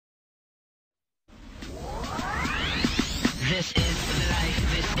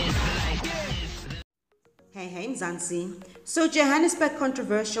Hey, Mzansi. So Johannesburg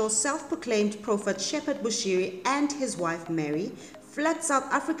controversial self-proclaimed prophet Shepherd Bushiri and his wife Mary fled South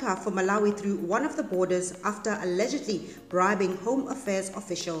Africa for Malawi through one of the borders after allegedly bribing Home Affairs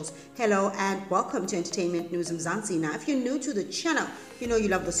officials. Hello and welcome to Entertainment News Mzansi. Now, if you're new to the channel, you know you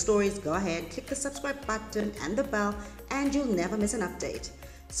love the stories, go ahead, click the subscribe button and the bell and you'll never miss an update.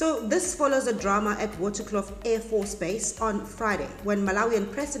 So this follows a drama at Waterkloof Air Force Base on Friday when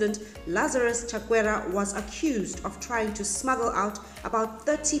Malawian President Lazarus Chakwera was accused of trying to smuggle out about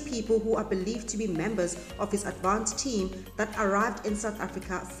 30 people who are believed to be members of his advanced team that arrived in South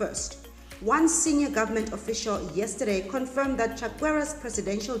Africa first. One senior government official yesterday confirmed that Chakwera's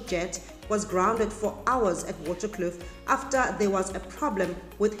presidential jet was grounded for hours at Waterkloof after there was a problem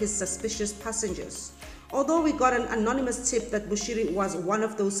with his suspicious passengers. Although we got an anonymous tip that Bushiri was one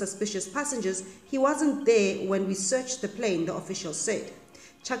of those suspicious passengers, he wasn't there when we searched the plane, the official said.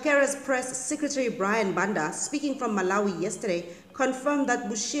 Chakwera's press secretary Brian Banda, speaking from Malawi yesterday, confirmed that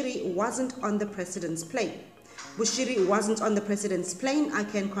Bushiri wasn't on the president's plane. Bushiri wasn't on the president's plane, I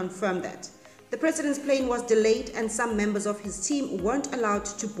can confirm that. The president's plane was delayed and some members of his team weren't allowed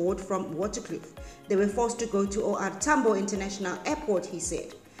to board from Waterkloof. They were forced to go to OR Tambo International Airport, he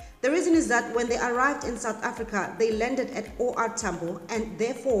said. The reason is that when they arrived in South Africa, they landed at OR Tambo and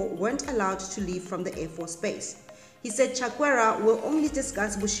therefore weren't allowed to leave from the Air Force Base. He said Chakwera will only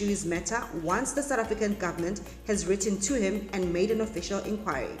discuss Bushiri's matter once the South African government has written to him and made an official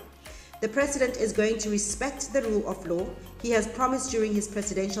inquiry. The president is going to respect the rule of law. He has promised during his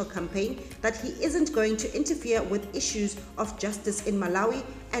presidential campaign that he isn't going to interfere with issues of justice in Malawi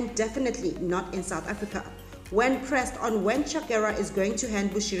and definitely not in South Africa. When pressed on when Chakwera is going to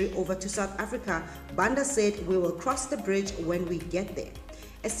hand Bushiri over to South Africa, Banda said, "We will cross the bridge when we get there."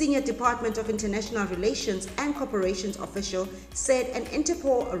 A senior Department of International Relations and Corporations official said an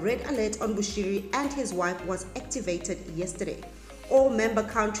Interpol red alert on Bushiri and his wife was activated yesterday. All member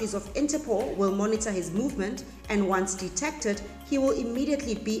countries of Interpol will monitor his movement and once detected, he will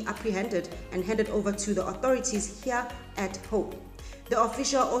immediately be apprehended and handed over to the authorities here at home. The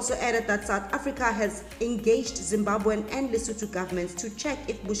official also added that South Africa has engaged Zimbabwean and Lesotho governments to check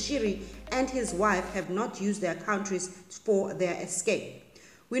if Bushiri and his wife have not used their countries for their escape.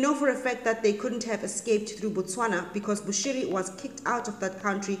 We know for a fact that they couldn't have escaped through Botswana because Bushiri was kicked out of that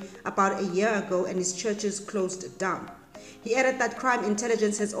country about a year ago and his churches closed down. He added that crime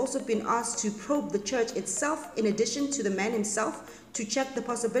intelligence has also been asked to probe the church itself in addition to the man himself to check the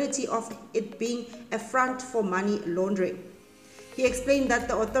possibility of it being a front for money laundering. He explained that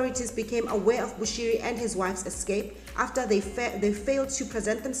the authorities became aware of Bushiri and his wife's escape after they failed to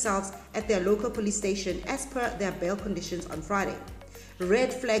present themselves at their local police station as per their bail conditions on Friday.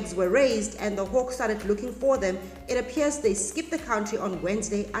 Red flags were raised and the Hawks started looking for them. It appears they skipped the country on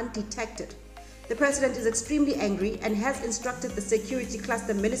Wednesday undetected. The president is extremely angry and has instructed the Security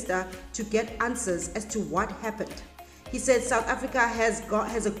Cluster Minister to get answers as to what happened. He said South Africa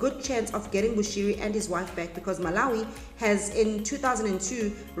has a good chance of getting Bushiri and his wife back because Malawi has in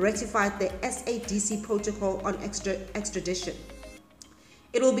 2002 ratified the SADC protocol on extradition.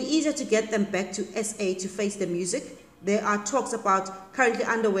 It will be easier to get them back to SA to face the music. There are talks currently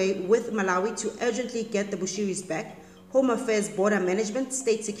underway with Malawi to urgently get the Bushiris back. Home Affairs, Border Management,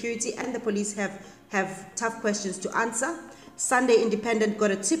 State Security and the police have tough questions to answer. Sunday Independent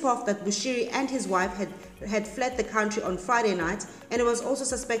got a tip-off that Bushiri and his wife had fled the country on Friday night, and it was also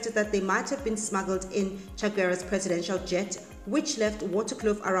suspected that they might have been smuggled in Chakwera's presidential jet, which left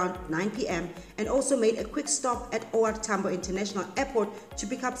Waterkloof around 9 p.m. and also made a quick stop at OR Tambo International Airport to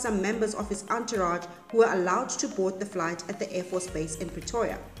pick up some members of his entourage who were allowed to board the flight at the Air Force Base in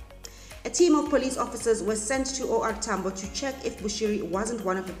Pretoria. A team of police officers was sent to OR Tambo to check if Bushiri wasn't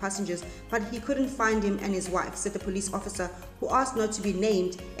one of the passengers, but he couldn't find him and his wife, said the police officer, who asked not to be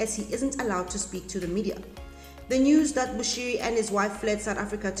named as he isn't allowed to speak to the media. The news that Bushiri and his wife fled South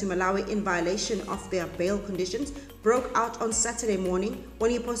Africa to Malawi in violation of their bail conditions broke out on Saturday morning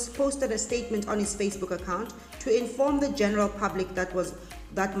when he posted a statement on his Facebook account to inform the general public that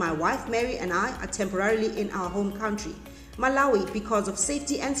my wife Mary and I are temporarily in our home country, Malawi, because of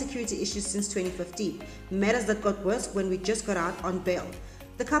safety and security issues since 2015, matters that got worse when we just got out on bail.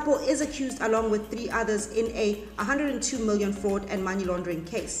 The couple is accused along with 3 others in a 102 million fraud and money laundering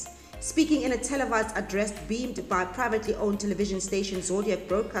case. Speaking in a televised address beamed by privately owned television station Zodiac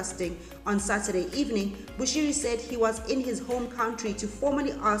Broadcasting on Saturday evening, Bushiri said he was in his home country to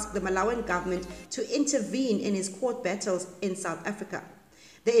formally ask the Malawian government to intervene in his court battles in South Africa.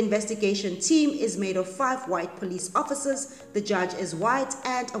 The investigation team is made of 5 white police officers, the judge is white,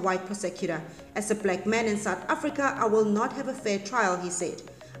 and a white prosecutor. As a black man in South Africa, I will not have a fair trial, he said.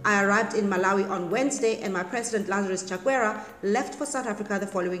 I arrived in Malawi on Wednesday and my president Lazarus Chakwera left for South Africa the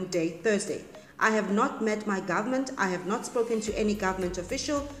following day, Thursday. I have not met my government. I have not spoken to any government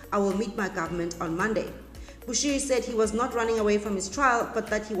official. I will meet my government on Monday. Bushiri said he was not running away from his trial, but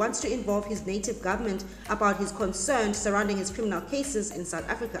that he wants to involve his native government about his concerns surrounding his criminal cases in South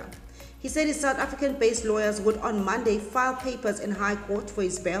Africa. He said his South African-based lawyers would on Monday file papers in High Court for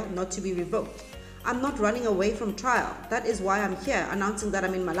his bail not to be revoked. I'm not running away from trial. That is why I'm here announcing that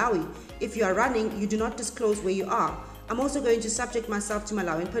I'm in Malawi. If you are running, you do not disclose where you are. I'm also going to subject myself to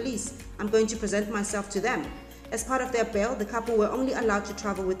Malawian police. I'm going to present myself to them. As part of their bail, the couple were only allowed to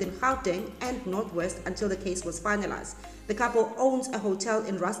travel within Gauteng and Northwest until the case was finalized. The couple owns a hotel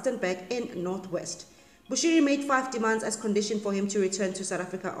in Rustenburg in Northwest. Bushiri made 5 demands as condition for him to return to South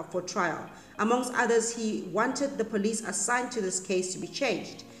Africa for trial. Amongst others, he wanted the police assigned to this case to be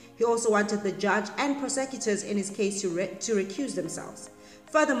changed. He also wanted the judge and prosecutors in his case to recuse themselves.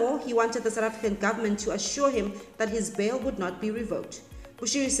 Furthermore, he wanted the South African government to assure him that his bail would not be revoked.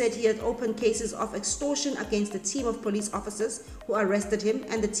 Bushiri said he had opened cases of extortion against the team of police officers who arrested him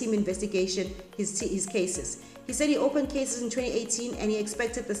and the team investigating his cases. He said he opened cases in 2018 and he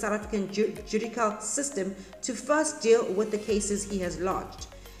expected the South African judicial system to first deal with the cases he has lodged.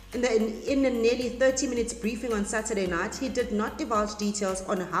 In a nearly 30 minutes briefing on Saturday night, he did not divulge details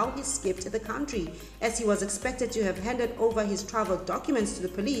on how he escaped the country, as he was expected to have handed over his travel documents to the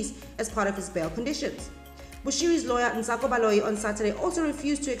police as part of his bail conditions. Bushiri's lawyer Nsako Baloyi on Saturday also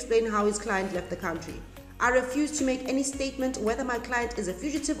refused to explain how his client left the country. I refuse to make any statement whether my client is a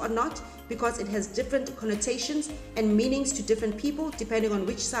fugitive or not because it has different connotations and meanings to different people depending on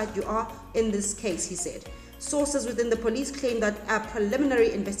which side you are in this case, he said. Sources within the police claim that a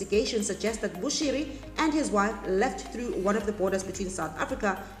preliminary investigation suggests that Bushiri and his wife left through one of the borders between South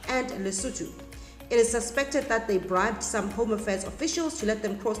Africa and Lesotho. It is suspected that they bribed some Home Affairs officials to let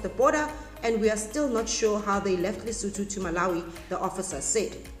them cross the border, and we are still not sure how they left Lesotho to Malawi, the officer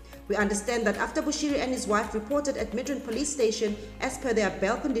said. We understand that after Bushiri and his wife reported at Midrand police station as per their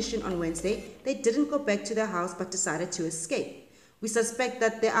bail condition on Wednesday, they didn't go back to their house but decided to escape. We suspect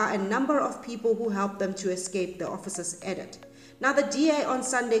that there are a number of people who helped them to escape, the officers added. Now, the DA on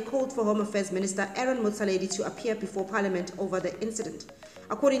Sunday called for Home Affairs Minister Aaron Motsoaledi to appear before Parliament over the incident.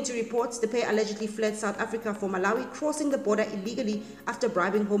 According to reports, the pair allegedly fled South Africa for Malawi, crossing the border illegally after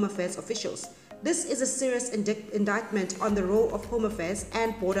bribing Home Affairs officials. This is a serious indictment on the role of Home Affairs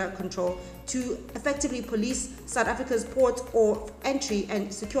and Border Control to effectively police South Africa's port of entry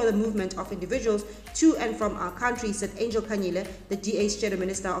and secure the movement of individuals to and from our country, said Angel Kanyile, the DA's Shadow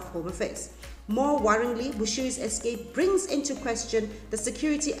Minister of Home Affairs. More worryingly, Bushiri's escape brings into question the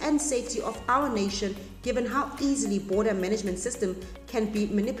security and safety of our nation, given how easily border management system can be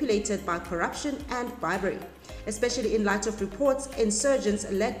manipulated by corruption and bribery, especially in light of reports insurgents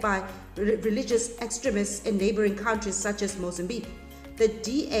led by religious extremists in neighboring countries such as Mozambique. The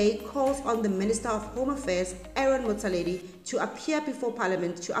DA calls on the Minister of Home Affairs, Aaron Motsoaledi, to appear before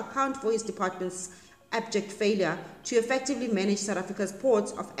Parliament to account for his department's abject failure to effectively manage South Africa's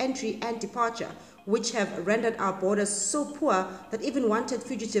ports of entry and departure, which have rendered our borders so poor that even wanted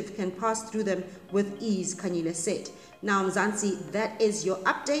fugitives can pass through them with ease, Kanyile said. Now, Mzansi, that is your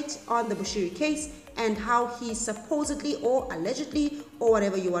update on the Bushiri case and how he supposedly or allegedly or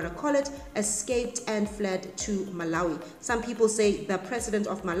whatever you want to call it escaped and fled to Malawi. Some people say the president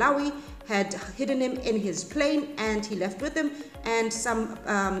of Malawi had hidden him in his plane and he left with him, and some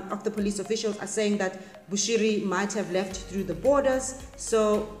of the police officials are saying that Bushiri might have left through the borders.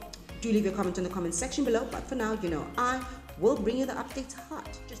 So do leave your comment in the comment section below, but for now, you know, I will bring you the updates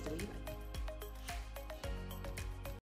hot just the way you like.